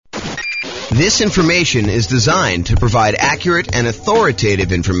This information is designed to provide accurate and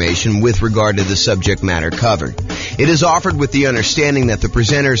authoritative information with regard to the subject matter covered. It is offered with the understanding that the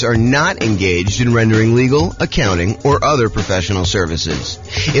presenters are not engaged in rendering legal, accounting, or other professional services.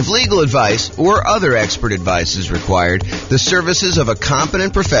 If legal advice or other expert advice is required, the services of a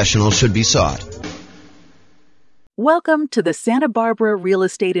competent professional should be sought. Welcome to the Santa Barbara Real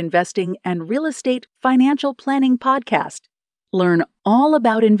Estate Investing and Real Estate Financial Planning Podcast. Learn all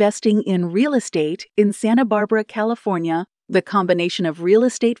about investing in real estate in Santa Barbara, California, the combination of real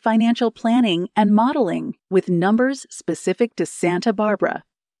estate financial planning and modeling with numbers specific to Santa Barbara,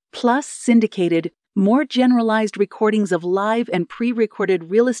 plus syndicated, more generalized recordings of live and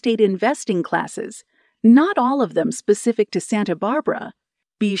pre-recorded real estate investing classes, not all of them specific to Santa Barbara.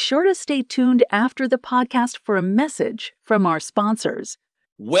 Be sure to stay tuned after the podcast for a message from our sponsors.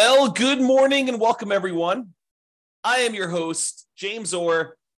 Well, good morning and welcome, everyone. I am your host, James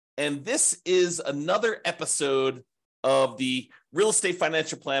Orr, and this is another episode of the Real Estate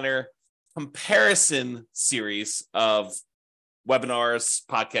Financial Planner comparison series of webinars,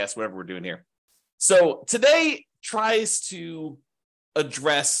 podcasts, whatever we're doing here. So today tries to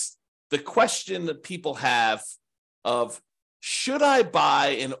address the question that people have of, should I buy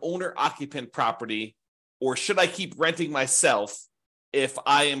an owner-occupant property or should I keep renting myself if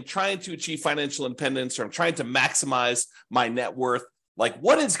I am trying to achieve financial independence or I'm trying to maximize my net worth? Like,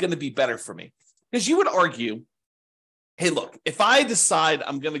 what is going to be better for me? Because you would argue, hey, look, if I decide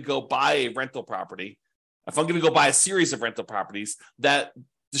I'm going to go buy a rental property, if I'm going to go buy a series of rental properties, that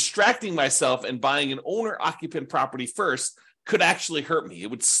distracting myself and buying an owner-occupant property first could actually hurt me.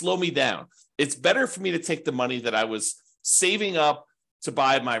 It would slow me down. It's better for me to take the money that I was saving up to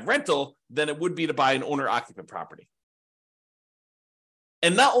buy my rental than it would be to buy an owner-occupant property.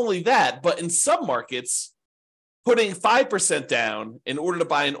 And not only that, but in some markets, putting 5% down in order to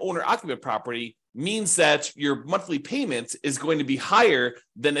buy an owner-occupant property means that your monthly payment is going to be higher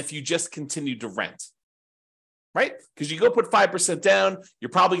than if you just continued to rent, right? Because you go put 5% down, you're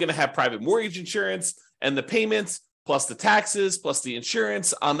probably going to have private mortgage insurance, and the payments plus the taxes plus the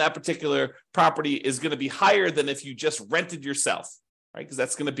insurance on that particular property is going to be higher than if you just rented yourself, right? Because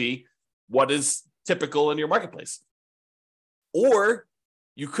that's going to be what is typical in your marketplace. Or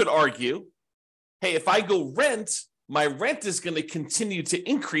you could argue, hey, if I go rent, my rent is going to continue to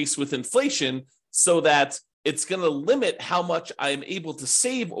increase with inflation so that it's going to limit how much I am able to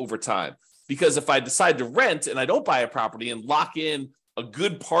save over time. Because if I decide to rent and I don't buy a property and lock in a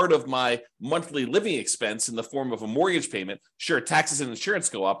good part of my monthly living expense in the form of a mortgage payment, sure, taxes and insurance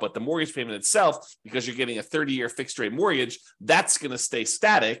go up, but the mortgage payment itself, because you're getting a 30-year fixed rate mortgage, that's going to stay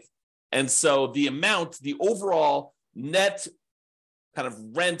static. And so the amount, the overall net kind of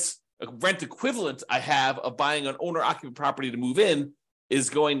rent equivalent I have of buying an owner-occupant property to move in is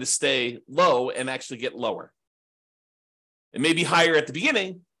going to stay low and actually get lower. It may be higher at the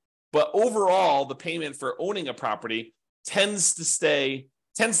beginning, but overall, the payment for owning a property tends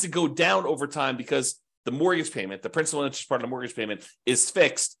to go down over time because the mortgage payment, the principal and interest part of the mortgage payment, is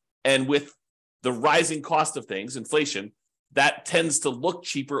fixed. And with the rising cost of things, inflation, that tends to look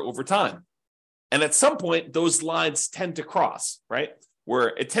cheaper over time. And at some point, those lines tend to cross, right? Where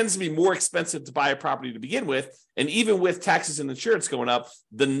it tends to be more expensive to buy a property to begin with. And even with taxes and insurance going up,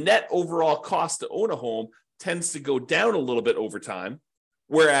 the net overall cost to own a home tends to go down a little bit over time.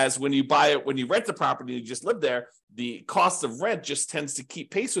 Whereas when you rent the property and you just live there, the cost of rent just tends to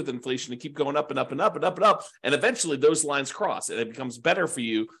keep pace with inflation and keep going up and up and up and up and up. And eventually those lines cross and it becomes better for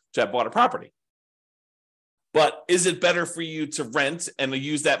you to have bought a property. But is it better for you to rent and to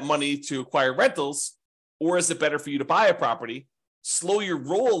use that money to acquire rentals? Or is it better for you to buy a property, slow your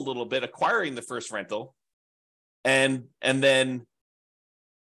roll a little bit, acquiring the first rental, and then,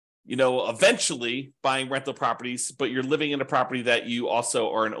 eventually buying rental properties, but you're living in a property that you also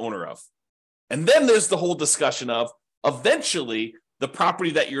are an owner of? And then there's the whole discussion of eventually the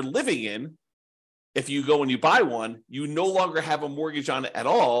property that you're living in, if you go and you buy one, you no longer have a mortgage on it at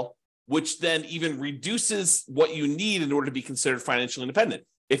all, which then even reduces what you need in order to be considered financially independent.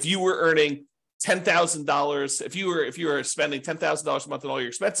 If you were earning $10,000, if you were spending $10,000 a month on all your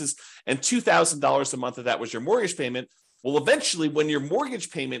expenses and $2,000 a month of that was your mortgage payment, well, eventually when your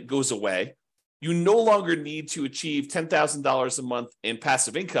mortgage payment goes away, you no longer need to achieve $10,000 a month in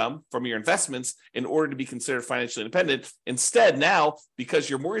passive income from your investments in order to be considered financially independent. Instead, now, because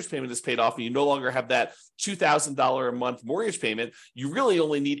your mortgage payment is paid off and you no longer have that $2,000 a month mortgage payment, you really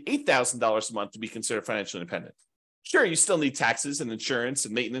only need $8,000 a month to be considered financially independent. Sure, you still need taxes and insurance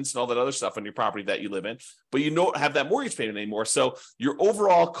and maintenance and all that other stuff on your property that you live in, but you don't have that mortgage payment anymore. So your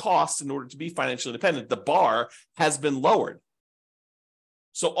overall cost in order to be financially independent, the bar has been lowered.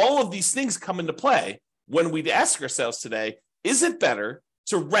 So all of these things come into play when we ask ourselves today, is it better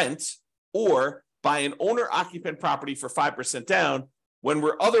to rent or buy an owner-occupant property for 5% down when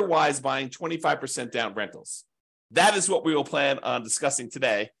we're otherwise buying 25% down rentals? That is what we will plan on discussing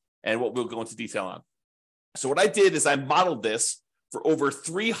today and what we'll go into detail on. So what I did is I modeled this for over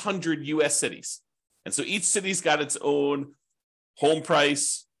 300 US cities. And so each city's got its own home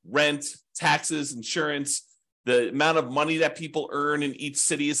price, rent, taxes, insurance. The amount of money that people earn in each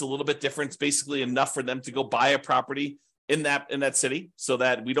city is a little bit different. It's basically enough for them to go buy a property in that city, so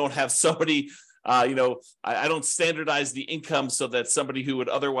that we don't have somebody, I don't standardize the income so that somebody who would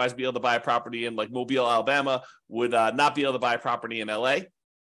otherwise be able to buy a property in like Mobile, Alabama would not be able to buy a property in LA.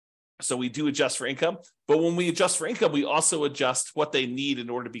 So we do adjust for income. But when we adjust for income, we also adjust what they need in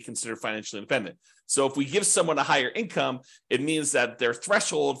order to be considered financially independent. So if we give someone a higher income, it means that their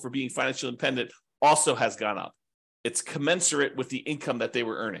threshold for being financially independent also has gone up. It's commensurate with the income that they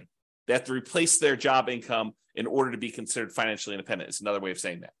were earning. They have to replace their job income in order to be considered financially independent. It's another way of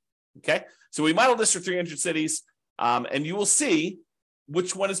saying that. Okay, so we modeled this for 300 cities, and you will see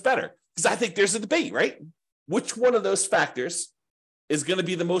which one is better. Because I think there's a debate, right? Which one of those factors is going to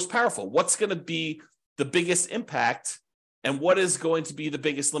be the most powerful? What's going to be the biggest impact, and what is going to be the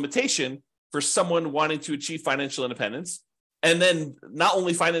biggest limitation for someone wanting to achieve financial independence? And then not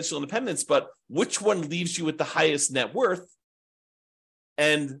only financial independence, but which one leaves you with the highest net worth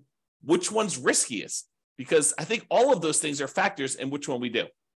and which one's riskiest? Because I think all of those things are factors in which one we do.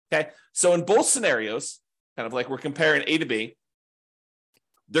 Okay, so in both scenarios, kind of like we're comparing A to B,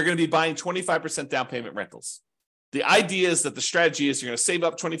 they're going to be buying 25% down payment rentals. The idea is that the strategy is you're going to save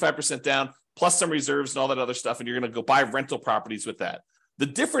up 25% down plus some reserves and all that other stuff, and you're going to go buy rental properties with that. The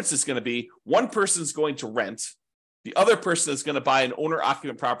difference is going to be one person's going to rent, the other person is going to buy an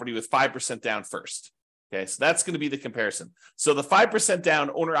owner-occupant property with 5% down first. Okay, so that's going to be the comparison. So the 5% down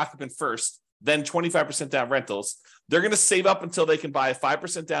owner-occupant first, then 25% down rentals, they're going to save up until they can buy a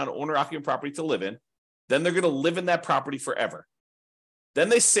 5% down owner-occupant property to live in. Then they're going to live in that property forever. Then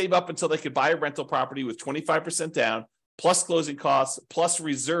they save up until they could buy a rental property with 25% down, plus closing costs, plus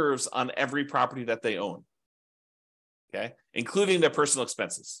reserves on every property that they own, okay, including their personal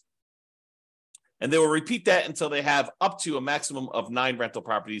expenses. And they will repeat that until they have up to a maximum of 9 rental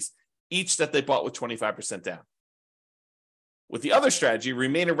properties, each that they bought with 25% down. With the other strategy,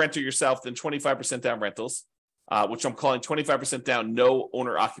 remain a renter yourself, then 25% down rentals, which I'm calling 25% down, no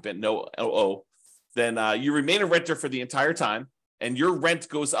owner-occupant, no OO. Then you remain a renter for the entire time, and your rent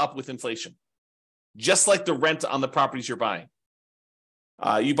goes up with inflation, just like the rent on the properties you're buying.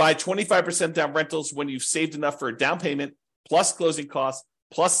 You buy 25% down rentals when you've saved enough for a down payment, plus closing costs,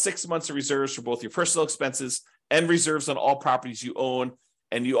 plus 6 months of reserves for both your personal expenses and reserves on all properties you own.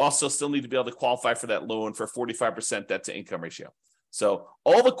 And you also still need to be able to qualify for that loan for 45% debt to income ratio. So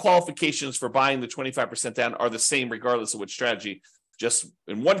all the qualifications for buying the 25% down are the same regardless of which strategy. Just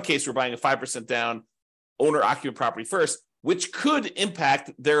in one case, we're buying a 5% down owner-occupant property first, which could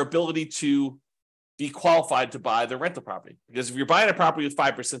impact their ability to be qualified to buy the rental property. Because if you're buying a property with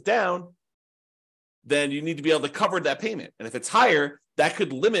 5% down, then you need to be able to cover that payment. And if it's higher, that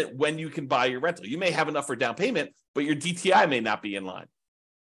could limit when you can buy your rental. You may have enough for down payment, but your DTI may not be in line.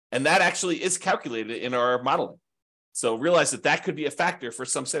 And that actually is calculated in our modeling. So realize that that could be a factor for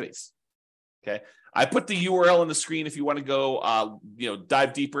some cities. Okay, I put the URL on the screen if you want to go,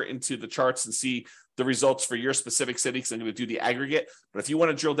 dive deeper into the charts and see the results for your specific city. Because I'm going to do the aggregate. But if you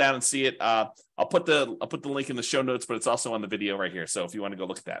want to drill down and see it, I'll put the link in the show notes, but it's also on the video right here. So if you want to go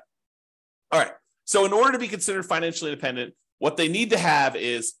look at that. All right. So in order to be considered financially independent, what they need to have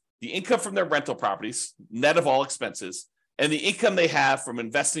is the income from their rental properties, net of all expenses, and the income they have from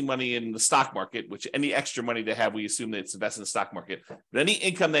investing money in the stock market, which any extra money they have, we assume that it's invested in the stock market. But any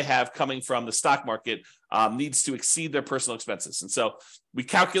income they have coming from the stock market needs to exceed their personal expenses. And so we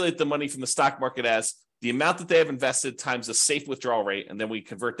calculate the money from the stock market as the amount that they have invested times the safe withdrawal rate, and then we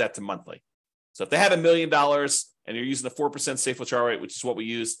convert that to monthly. So if they had $1 million and you're using the 4% safe withdrawal rate, which is what we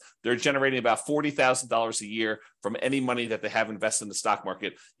use, they're generating about $40,000 a year from any money that they have invested in the stock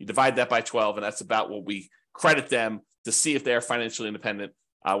market. You divide that by 12, and that's about what we credit them to see if they are financially independent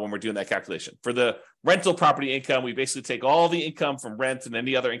when we're doing that calculation. For the rental property income, we basically take all the income from rent and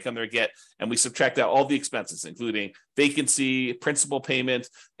any other income they get, and we subtract out all the expenses, including vacancy, principal payment,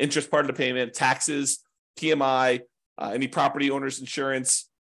 interest part of the payment, taxes, PMI, any property owner's insurance,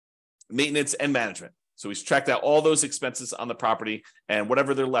 maintenance, and management. So we subtract out all those expenses on the property, and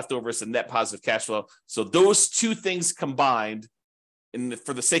whatever they're left over is a net positive cash flow. So those two things combined,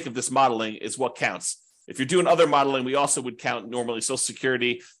 for the sake of this modeling, is what counts. If you're doing other modeling, we also would count normally Social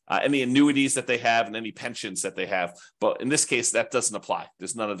Security, any annuities that they have, and any pensions that they have. But in this case, that doesn't apply.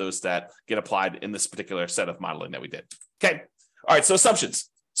 There's none of those that get applied in this particular set of modeling that we did. Okay. All right. So assumptions.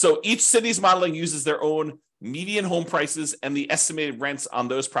 So each city's modeling uses their own median home prices and the estimated rents on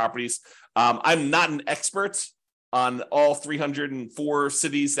those properties. I'm not an expert on all 304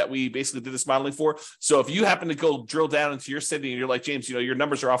 cities that we basically did this modeling for. So if you happen to go drill down into your city and you're like, James, your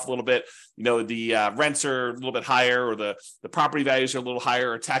numbers are off a little bit, the rents are a little bit higher, or the property values are a little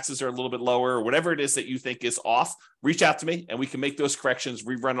higher, or taxes are a little bit lower, or whatever it is that you think is off, reach out to me and we can make those corrections,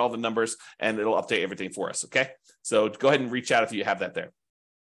 rerun all the numbers, and it'll update everything for us. Okay. So go ahead and reach out if you have that there.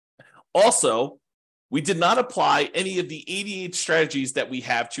 Also, we did not apply any of the 88 strategies that we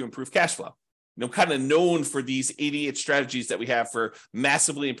have to improve cash flow. Kind of known for these 88 strategies that we have for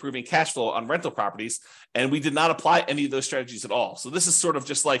massively improving cash flow on rental properties. And we did not apply any of those strategies at all. So this is sort of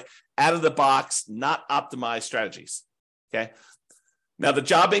just like out of the box, not optimized strategies. Okay. Now the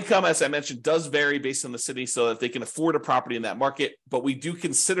job income, as I mentioned, does vary based on the city so that they can afford a property in that market. But we do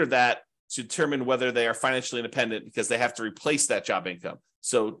consider that to determine whether they are financially independent, because they have to replace that job income.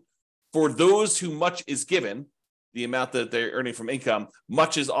 So for those who much is given, the amount that they're earning from income,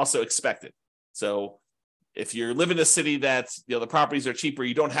 much is also expected. So if you live in a city that the properties are cheaper,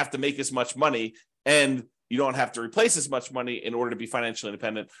 you don't have to make as much money, and you don't have to replace as much money in order to be financially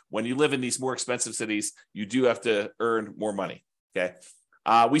independent. When you live in these more expensive cities, you do have to earn more money. Okay.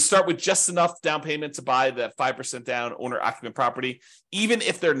 We start with just enough down payment to buy that 5% down owner-occupant property. Even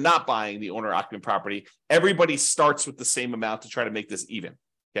if they're not buying the owner-occupant property, everybody starts with the same amount to try to make this even.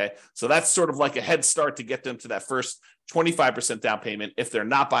 Okay. So that's sort of like a head start to get them to that first 25% down payment if they're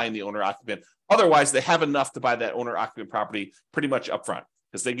not buying the owner-occupant. Otherwise, they have enough to buy that owner-occupant property pretty much upfront,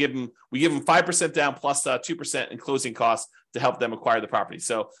 because we give them 5% down plus 2% in closing costs to help them acquire the property.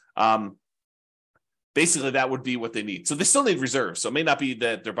 So basically, that would be what they need. So they still need reserves. So it may not be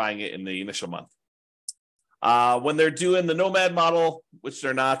that they're buying it in the initial month. When they're doing the nomad model, which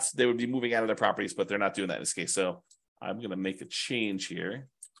they're not, they would be moving out of their properties, but they're not doing that in this case. So I'm going to make a change here.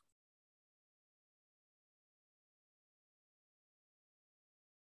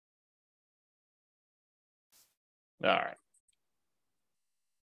 All right.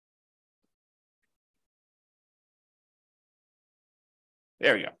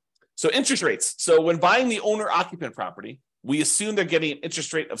 There we go. So interest rates. So when buying the owner-occupant property, we assume they're getting an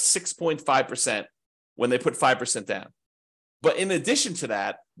interest rate of 6.5% when they put 5% down. But in addition to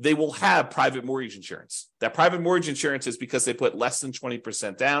that, they will have private mortgage insurance. That private mortgage insurance is because they put less than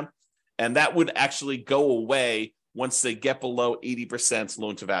 20% down, and that would actually go away once they get below 80%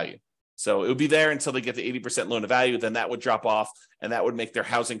 loan to value. So it would be there until they get to 80% loan to value, then that would drop off, and that would make their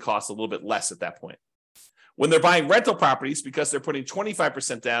housing costs a little bit less at that point. When they're buying rental properties, because they're putting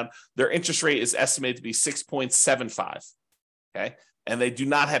 25% down, their interest rate is estimated to be 6.75. Okay. And they do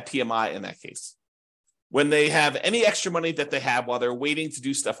not have PMI in that case. When they have any extra money that they have while they're waiting to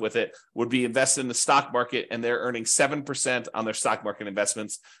do stuff with it, would be invested in the stock market, and they're earning 7% on their stock market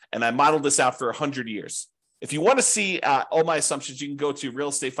investments. And I modeled this out for 100 years. If you want to see all my assumptions, you can go to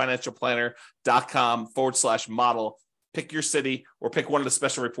realestatefinancialplanner.com/model, pick your city or pick one of the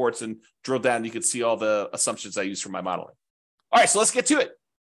special reports and drill down. You can see all the assumptions I use for my modeling. All right, so let's get to it.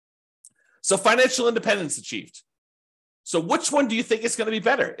 So financial independence achieved. So which one do you think is going to be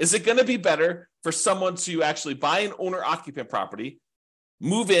better? Is it going to be better for someone to actually buy an owner-occupant property,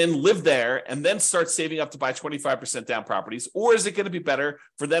 move in, live there, and then start saving up to buy 25% down properties? Or is it going to be better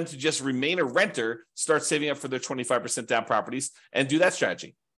for them to just remain a renter, start saving up for their 25% down properties, and do that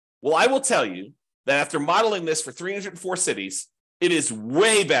strategy? Well, I will tell you that after modeling this for 304 cities, it is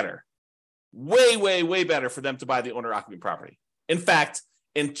way better, way better for them to buy the owner-occupant property. In fact,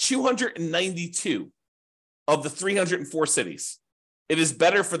 in 292 of the 304 cities, it is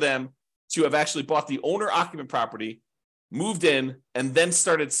better for them to have actually bought the owner-occupant property, moved in, and then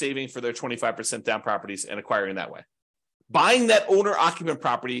started saving for their 25% down properties and acquiring that way. Buying that owner-occupant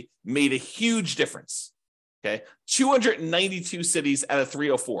property made a huge difference. Okay, 292 cities out of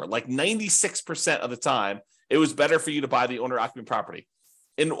 304, like 96% of the time, it was better for you to buy the owner-occupant property.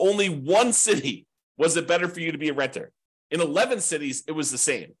 In only one city was it better for you to be a renter. In 11 cities, it was the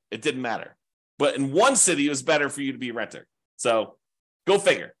same. It didn't matter. But in one city, it was better for you to be a renter. So go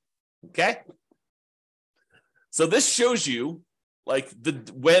figure. Okay. So this shows you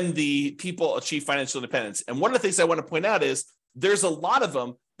when the people achieve financial independence. And one of the things I want to point out is there's a lot of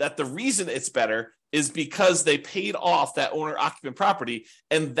them that the reason it's better is because they paid off that owner-occupant property,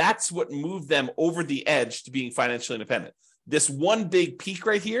 and that's what moved them over the edge to being financially independent. This one big peak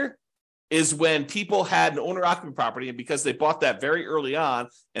right here is when people had an owner-occupant property, and because they bought that very early on,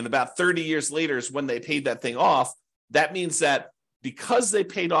 and about 30 years later is when they paid that thing off, that means that because they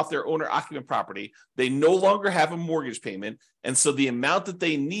paid off their owner-occupant property, they no longer have a mortgage payment, and so the amount that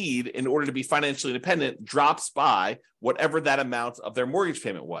they need in order to be financially independent drops by whatever that amount of their mortgage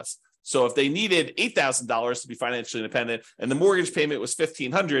payment was. So if they needed $8,000 to be financially independent and the mortgage payment was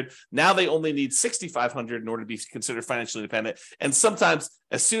 $1,500, now they only need $6,500 in order to be considered financially independent. And sometimes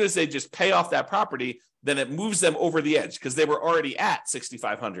as soon as they just pay off that property, then it moves them over the edge because they were already at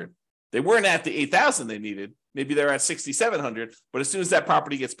 $6,500. They weren't at the $8,000 they needed. Maybe they're at $6,700, but as soon as that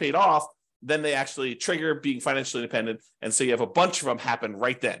property gets paid off, then they actually trigger being financially independent. And so you have a bunch of them happen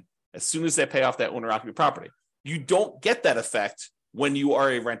right then, as soon as they pay off that owner-occupant property. You don't get that effect when you are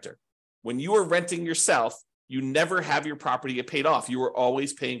a renter. When you are renting yourself, you never have your property get paid off. You are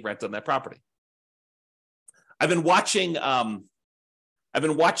always paying rent on that property. I've been watching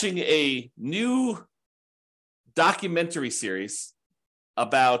a new documentary series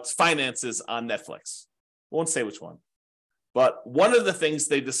about finances on Netflix. I won't say which one, but one of the things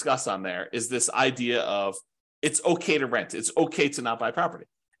they discuss on there is this idea of it's okay to rent. It's okay to not buy property.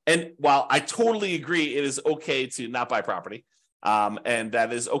 And while I totally agree it is okay to not buy property, and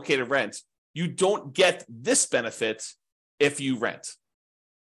that is okay to rent, you don't get this benefit if you rent.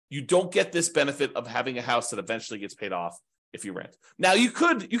 You don't get this benefit of having a house that eventually gets paid off if you rent. Now, you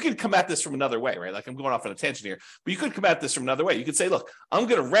could come at this from another way, right? Like I'm going off on a tangent here, but you could come at this from another way. You could say, look, I'm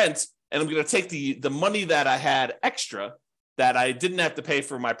going to rent and I'm going to take the money that I had extra that I didn't have to pay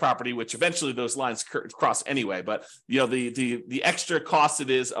for my property, which eventually those lines cross anyway. But the extra cost it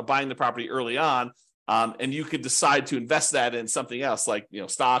is of buying the property early on, and you could decide to invest that in something else like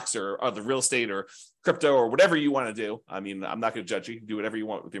stocks or other real estate or crypto or whatever you want to do. I mean, I'm not going to judge you. You can do whatever you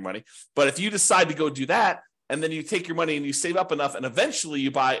want with your money. But if you decide to go do that, and then you take your money and you save up enough, and eventually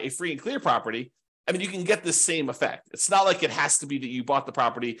you buy a free and clear property, I mean, you can get the same effect. It's not like it has to be that you bought the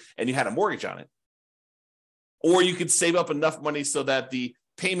property and you had a mortgage on it. Or you could save up enough money so that the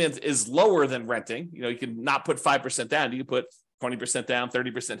payment is lower than renting. You can not put 5% down. You can put 20% down,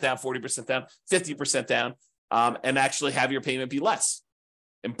 30% down, 40% down, 50% down, and actually have your payment be less.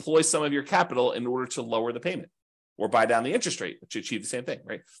 Employ some of your capital in order to lower the payment, or buy down the interest rate to achieve the same thing,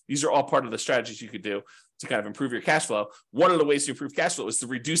 right? These are all part of the strategies you could do to kind of improve your cash flow. One of the ways to improve cash flow is to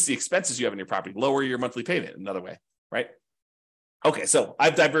reduce the expenses you have in your property, lower your monthly payment, another way, right? Okay, so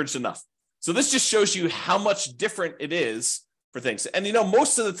I've diverged enough. So this just shows you how much different it is for things. And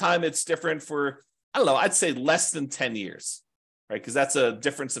most of the time it's different for, I'd say less than 10 years, right? Because that's a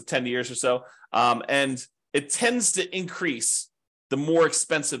difference of 10 years or so. And it tends to increase the more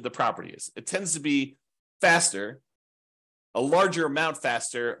expensive the property is. It tends to be faster, a larger amount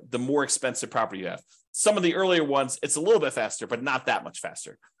faster, the more expensive property you have. Some of the earlier ones, it's a little bit faster, but not that much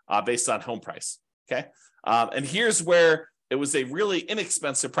faster based on home price, okay? And here's where it was a really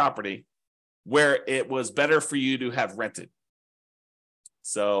inexpensive property where it was better for you to have rented.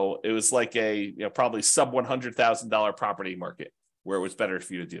 So it was like a probably sub $100,000 property market where it was better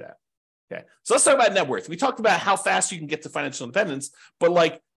for you to do that. Okay, so let's talk about net worth. We talked about how fast you can get to financial independence,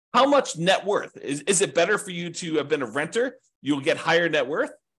 but how much net worth? Is it better for you to have been a renter? You'll get higher net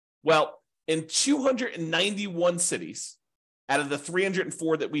worth? Well, in 291 cities out of the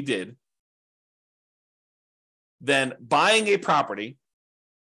 304 that we did, then buying a property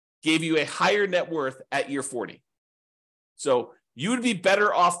gave you a higher net worth at year 40. So you would be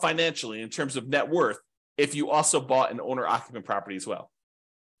better off financially in terms of net worth if you also bought an owner-occupant property as well.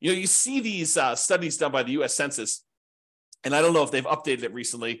 You see these studies done by the U.S. Census, and I don't know if they've updated it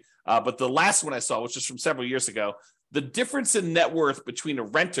recently, but the last one I saw, which is from several years ago, the difference in net worth between a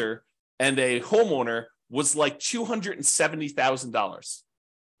renter and a homeowner was like $270,000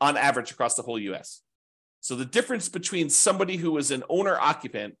 on average across the whole U.S. So the difference between somebody who is an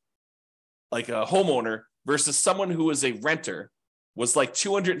owner-occupant, like a homeowner, versus someone who is a renter was like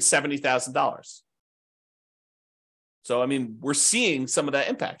 $270,000. So, we're seeing some of that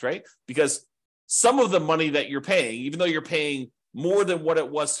impact, right? Because some of the money that you're paying, even though you're paying more than what it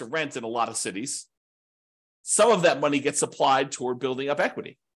was to rent in a lot of cities, some of that money gets applied toward building up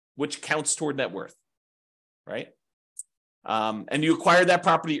equity, which counts toward net worth, right? And you acquired that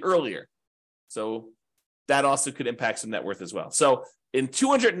property earlier. So that also could impact some net worth as well. So in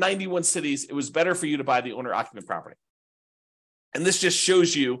 291 cities, it was better for you to buy the owner-occupant property. And this just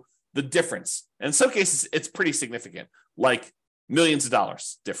shows you the difference. And in some cases, it's pretty significant, like millions of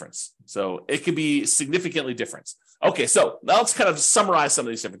dollars difference. So it could be significantly different. Okay, so now let's kind of summarize some of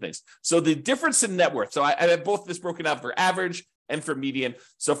these different things. So the difference in net worth. So I have both this broken out for average and for median.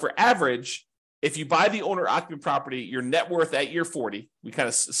 So for average, if you buy the owner-occupant property, your net worth at year 40, we kind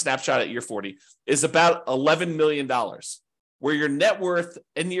of snapshot at year 40, is about $11 million, where your net worth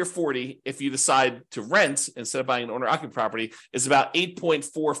in year 40, if you decide to rent instead of buying an owner-occupant property, is about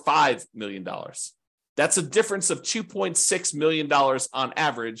 $8.45 million. That's a difference of $2.6 million on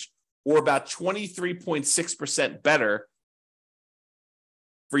average, or about 23.6% better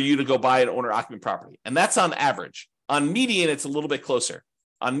for you to go buy an owner-occupant property. And that's on average. On median, it's a little bit closer.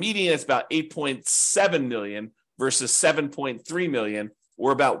 On median, it's about 8.7 million versus 7.3 million,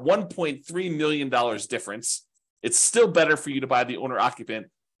 or about $1.3 million difference. It's still better for you to buy the owner-occupant,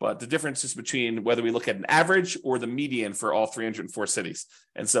 but the difference is between whether we look at an average or the median for all 304 cities.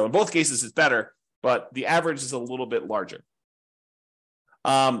 And so in both cases, it's better, but the average is a little bit larger.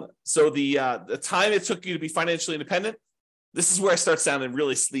 So the time it took you to be financially independent, this is where I start sounding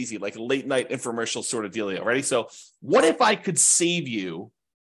really sleazy, like a late night infomercial sort of dealio. Ready? So what if I could save you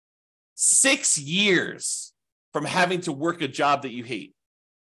 6 years from having to work a job that you hate?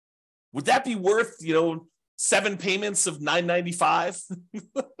 Would that be worth, 7 payments of $995?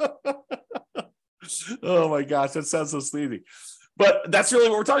 Oh my gosh, that sounds so sleazy. But that's really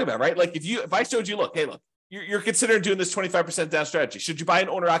what we're talking about, right? Like if I showed you, look, hey, look, you're considering doing this 25% down strategy. Should you buy an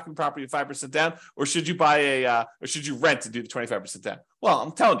owner-occupant property with 5% down, or should you buy or should you rent to do the 25% down? Well,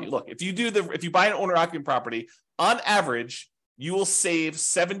 I'm telling you, look, if you buy an owner-occupant property, on average, you will save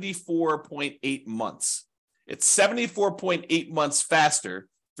 74.8 months. It's 74.8 months faster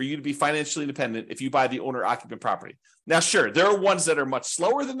for you to be financially independent if you buy the owner-occupant property. Now, sure, there are ones that are much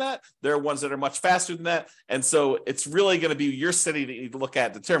slower than that. There are ones that are much faster than that. And so it's really going to be your city that you need to look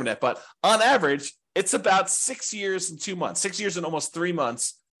at and determine that. But on average, it's about 6 years and 2 months, 6 years and almost 3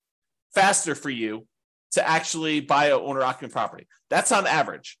 months faster for you to actually buy an owner-occupant property. That's on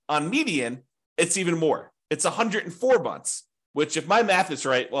average. On median, it's even more. It's 104 months, which if my math is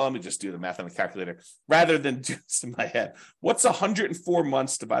right, well, let me just do the math on the calculator rather than do this in my head. What's 104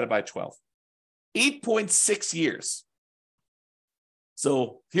 months divided by 12? 8.6 years.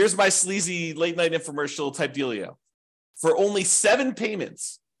 So here's my sleazy late night infomercial type dealio. For only 7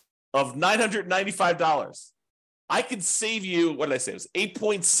 payments of $995, I could save you, what did I say? It was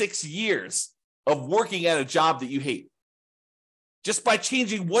 8.6 years of working at a job that you hate, just by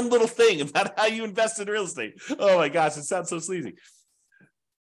changing one little thing about how you invest in real estate. Oh my gosh, it sounds so sleazy.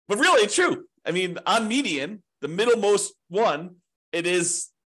 But really, it's true. I mean, on median, the middlemost one, it is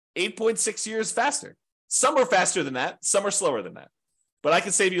 8.6 years faster. Some are faster than that. Some are slower than that. But I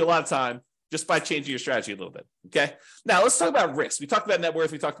can save you a lot of time just by changing your strategy a little bit, okay? Now, let's talk about risk. We talked about net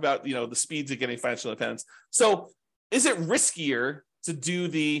worth. We talked about, the speeds of getting financial independence. So is it riskier to do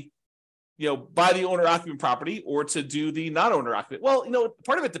the buy the owner-occupant property or to do the non-owner-occupant? Well,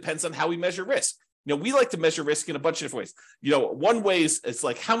 part of it depends on how we measure risk. We like to measure risk in a bunch of different ways. One way is it's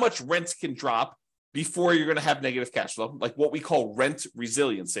like how much rent can drop before you're going to have negative cash flow, like what we call rent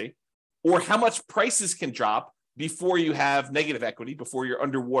resiliency, or how much prices can drop before you have negative equity, before you're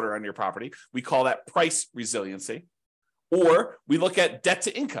underwater on your property. We call that price resiliency. Or we look at debt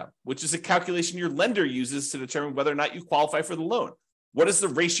to income, which is a calculation your lender uses to determine whether or not you qualify for the loan. What is the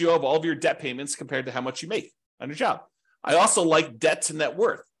ratio of all of your debt payments compared to how much you make on your job? I also like debt to net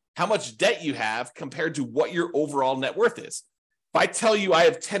worth, how much debt you have compared to what your overall net worth is. If I tell you I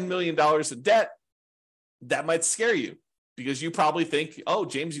have $10 million in debt, that might scare you because you probably think, oh,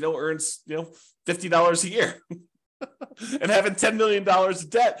 James, earns, $50 a year. And having $10 million in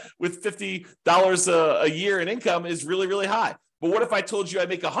debt with $50 a year in income is really, really high. But what if I told you I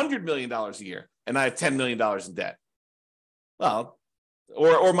make $100 million a year and I have $10 million in debt? Well,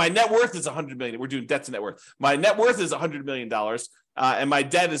 or my net worth is $100 million. We're doing debt to net worth. My net worth is $100 million and my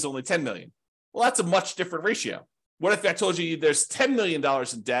debt is only $10 million. Well, that's a much different ratio. What if I told you there's $10 million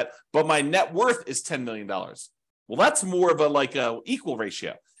in debt, but my net worth is $10 million? Well, that's more of a equal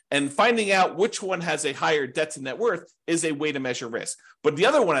ratio. And finding out which one has a higher debt to net worth is a way to measure risk. But the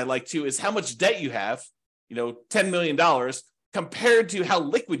other one I like too is how much debt you have, $10 million compared to how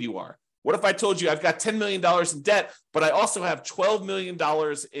liquid you are. What if I told you I've got $10 million in debt, but I also have $12 million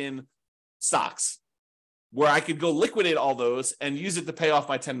in stocks where I could go liquidate all those and use it to pay off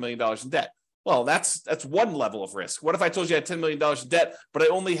my $10 million in debt? Well, that's one level of risk. What if I told you I had $10 million in debt, but I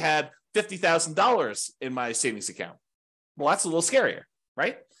only had $50,000 in my savings account? Well, that's a little scarier,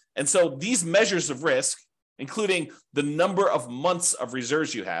 right? And so these measures of risk, including the number of months of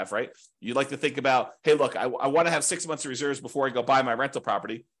reserves you have, right? You like to think about, hey, look, I want to have 6 months of reserves before I go buy my rental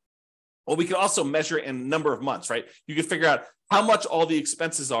property. Well, we can also measure it in number of months, right? You can figure out how much all the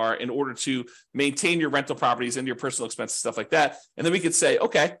expenses are in order to maintain your rental properties and your personal expenses, stuff like that. And then we could say,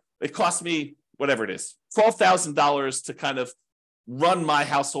 okay, it cost me whatever it is, $12,000 to kind of run my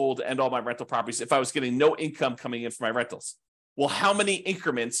household and all my rental properties if I was getting no income coming in from my rentals? Well, how many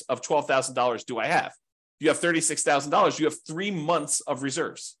increments of $12,000 do I have? If you have $36,000, you have 3 months of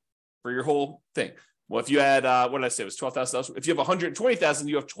reserves for your whole thing. Well, if you had, what did I say? It was $12,000. If you have $120,000,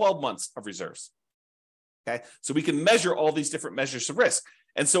 you have 12 months of reserves. Okay. So we can measure all these different measures of risk.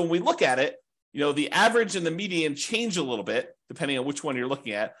 And so when we look at it, the average and the median change a little bit depending on which one you're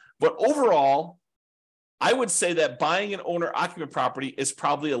looking at. But overall, I would say that buying an owner-occupant property is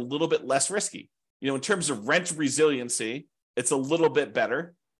probably a little bit less risky. In terms of rent resiliency, it's a little bit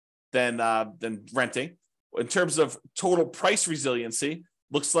better than renting. In terms of total price resiliency,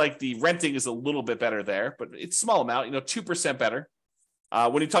 looks like the renting is a little bit better there, but it's a small amount, 2% better.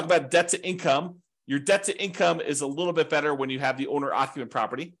 When you talk about debt to income, your debt to income is a little bit better when you have the owner-occupant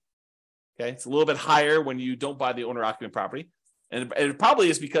property. Okay, it's a little bit higher when you don't buy the owner-occupant property. And it probably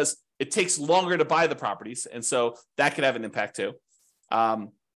is because it takes longer to buy the properties. And so that could have an impact too. And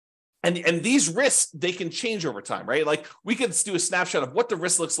these risks, they can change over time, right? Like we could do a snapshot of what the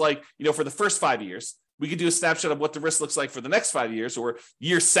risk looks like, for the first 5 years. We could do a snapshot of what the risk looks like for the next 5 years or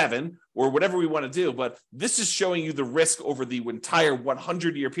year 7 or whatever we want to do. But this is showing you the risk over the entire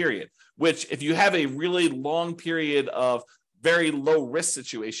 100-year period, which if you have a really long period of very low risk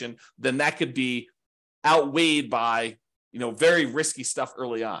situation, then that could be outweighed by, very risky stuff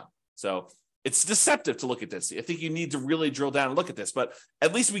early on. So it's deceptive to look at this. I think you need to really drill down and look at this, but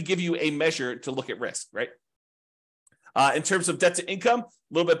at least we give you a measure to look at risk, right? In terms of debt to income, a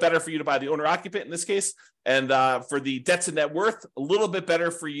little bit better for you to buy the owner occupant in this case. And for the debt to net worth, a little bit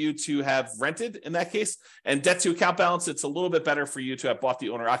better for you to have rented in that case. And debt to account balance, it's a little bit better for you to have bought the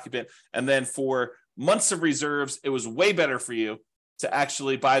owner occupant. And then for months of reserves, it was way better for you to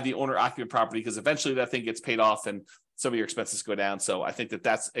actually buy the owner occupant property because eventually that thing gets paid off and some of your expenses go down. So I think that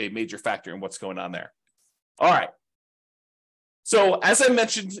that's a major factor in what's going on there. All right. So as I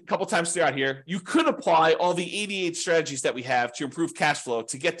mentioned a couple times throughout here, you could apply all the 88 strategies that we have to improve cash flow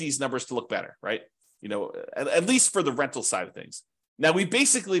to get these numbers to look better, right? At least for the rental side of things. Now, we've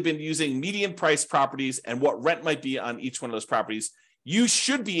basically been using median price properties and what rent might be on each one of those properties. You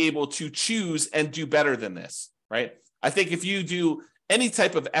should be able to choose and do better than this, right? I think if you do any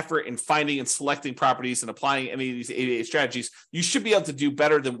type of effort in finding and selecting properties and applying any of these 88 strategies, you should be able to do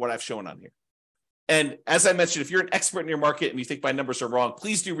better than what I've shown on here. And as I mentioned, if you're an expert in your market and you think my numbers are wrong,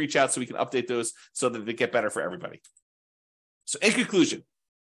 please do reach out so we can update those so that they get better for everybody. So in conclusion,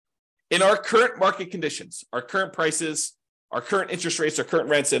 in our current market conditions, our current prices, our current interest rates, our current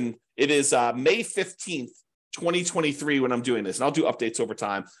rents, and it is May 15th, 2023 when I'm doing this, and I'll do updates over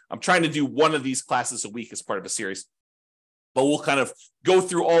time. I'm trying to do one of these classes a week as part of a series. But we'll kind of go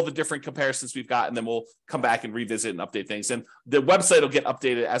through all the different comparisons we've got, and then we'll come back and revisit and update things. And the website will get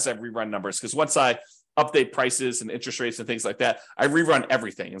updated as I rerun numbers, because once I update prices and interest rates and things like that, I rerun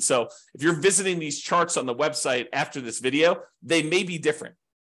everything. And so if you're visiting these charts on the website after this video, they may be different.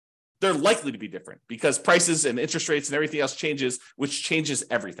 They're likely to be different because prices and interest rates and everything else changes, which changes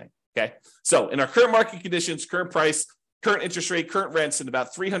everything. Okay. So in our current market conditions, current price, current interest rate, current rents in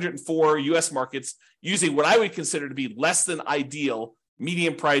about 304 US markets using what I would consider to be less than ideal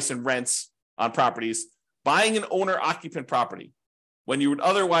median price and rents on properties, buying an owner-occupant property when you would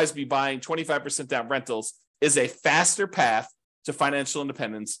otherwise be buying 25% down rentals is a faster path to financial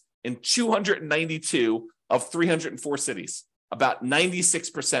independence in 292 of 304 cities, about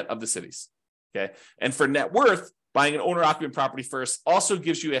 96% of the cities. Okay. And for net worth, buying an owner-occupant property first also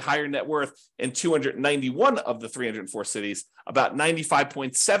gives you a higher net worth in 291 of the 304 cities, about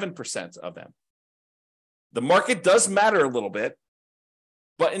 95.7% of them. The market does matter a little bit,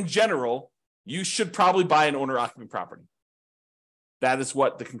 but in general, you should probably buy an owner-occupant property. That is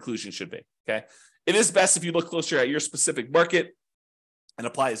what the conclusion should be, okay? It is best if you look closer at your specific market and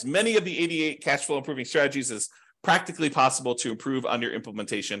apply as many of the 88 cash flow improving strategies as practically possible to improve on your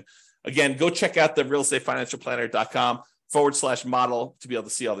implementation. Again, go check out the realestatefinancialplanner.com/model to be able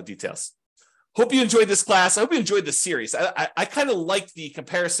to see all the details. Hope you enjoyed this class. I hope you enjoyed the series. I kind of like the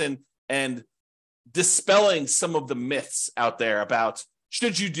comparison and dispelling some of the myths out there about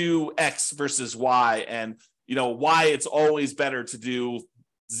should you do X versus Y and why it's always better to do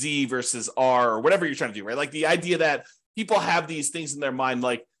Z versus R or whatever you're trying to do, right? Like the idea that people have these things in their mind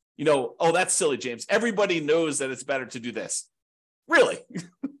like, oh, that's silly, James. Everybody knows that it's better to do this. Really?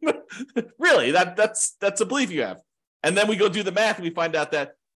 Really? That's a belief you have. And then we go do the math and we find out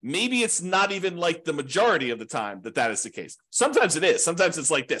that maybe it's not even like the majority of the time that is the case. Sometimes it is. Sometimes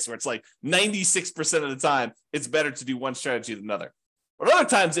it's like this, where it's like 96% of the time, it's better to do one strategy than another. But other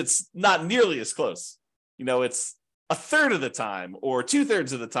times it's not nearly as close. It's a third of the time, or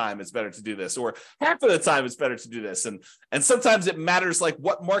 2/3 of the time it's better to do this, or half of the time it's better to do this. And sometimes it matters like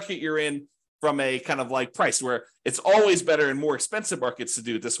what market you're in from a kind of like price, where it's always better in more expensive markets to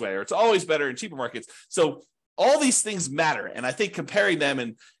do it this way, or it's always better in cheaper markets. So all these things matter. And I think comparing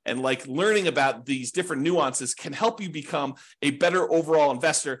them and like learning about these different nuances can help you become a better overall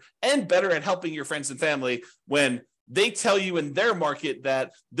investor and better at helping your friends and family when they tell you in their market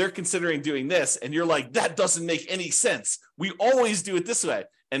that they're considering doing this. And you're like, that doesn't make any sense. We always do it this way.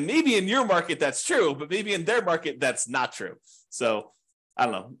 And maybe in your market, that's true, but maybe in their market, that's not true. So I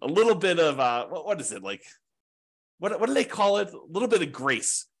don't know, a little bit of, what is it? Like, what do they call it? A little bit of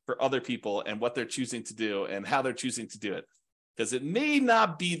grace for other people and what they're choosing to do and how they're choosing to do it. Because it may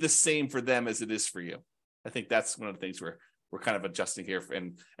not be the same for them as it is for you. I think that's one of the things we're kind of adjusting here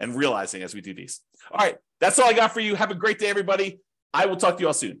and realizing as we do these. All right, that's all I got for you. Have a great day, everybody. I will talk to you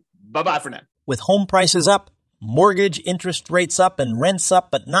all soon. Bye-bye for now. With home prices up, mortgage interest rates up, and rents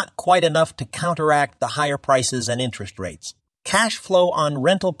up, but not quite enough to counteract the higher prices and interest rates. Cash flow on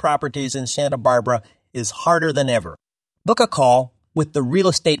rental properties in Santa Barbara is harder than ever. Book a call with the Real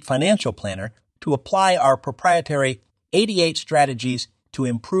Estate Financial Planner to apply our proprietary 88 strategies to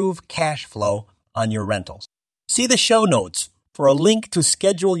improve cash flow on your rentals. See the show notes for a link to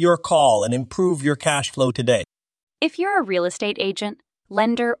schedule your call and improve your cash flow today. If you're a real estate agent,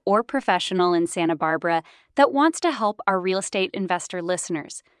 lender, or professional in Santa Barbara that wants to help our real estate investor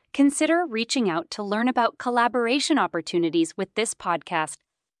listeners, consider reaching out to learn about collaboration opportunities with this podcast.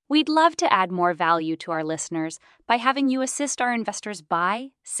 We'd love to add more value to our listeners by having you assist our investors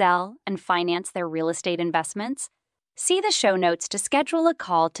buy, sell, and finance their real estate investments. See the show notes to schedule a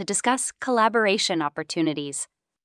call to discuss collaboration opportunities.